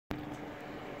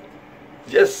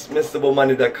Yes, Mr.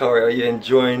 Bomani Dakari, are you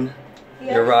enjoying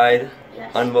your ride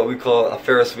on what we call a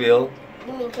Ferris wheel?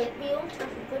 You mean Cape wheel?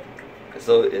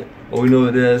 So what we know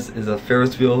it is a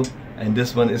Ferris wheel, and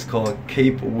this one is called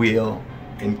Cape Wheel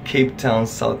in Cape Town,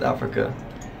 South Africa.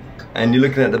 And you're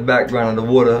looking at the background of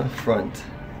the waterfront,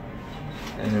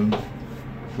 and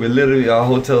our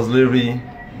hotel's literally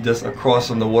just across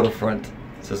from the waterfront.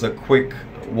 So it's a quick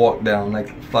walk down,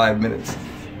 like 5 minutes.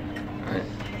 All right.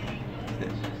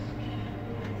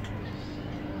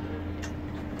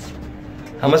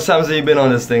 How much times have you been on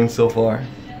this thing so far?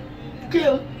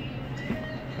 2.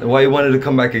 Why you wanted to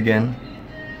come back again?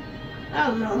 I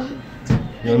don't know.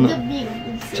 You don't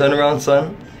know? Turn around,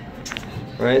 son.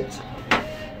 Right.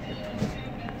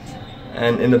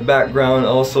 And in the background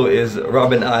also is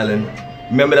Robben Island.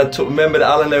 Remember the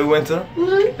island that we went to?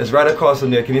 Mm-hmm. It's right across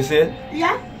from there. Can you see it?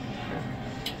 Yeah.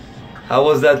 How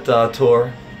was that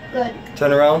tour? Good.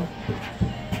 Turn around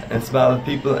and smile at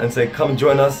people and say, come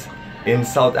join us in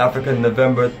South Africa in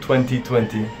November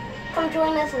 2020. Come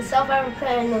join us in South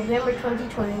Africa in November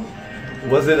 2020.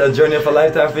 Was it a journey of a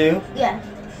lifetime for you? Yeah.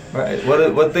 Right.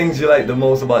 What things you like the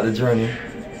most about the journey?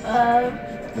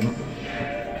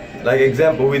 Like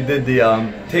example, we did the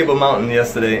Table Mountain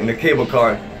yesterday in the cable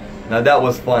car. Now that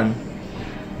was fun.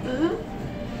 Mhm.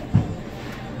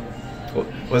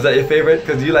 Was that your favorite?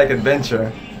 Because you like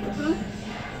adventure. Mhm.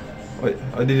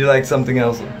 Or did you like something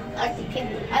else? I like the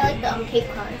cable. I like the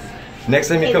Cape cars. Next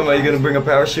time you come, are you gonna bring a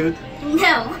parachute?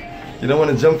 No. You don't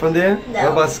want to jump from there? No.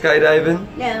 What about skydiving?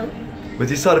 No. But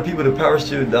you saw the people that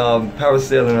parachute,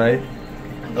 parasailing, right?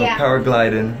 Yeah.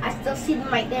 Paragliding. I still see them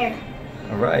right there.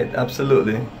 All right,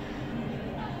 absolutely.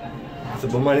 So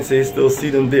Bomani says still see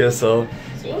them there, so.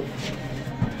 See?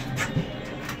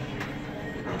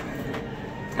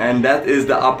 And that is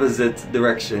the opposite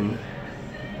direction.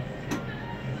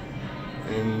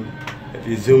 And if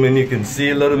you zoom in, you can see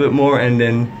a little bit more, and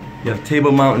then you have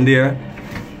Table Mountain there.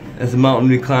 That's the mountain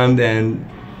we climbed, and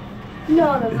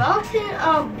no, the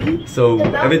mountain. So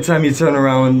every time you turn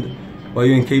around while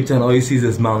you're in Cape Town, all you see is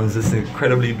this mountains. It's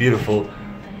incredibly beautiful.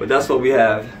 But that's what we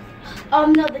have.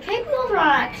 No, the Cape wheels are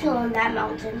actually on that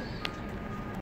mountain.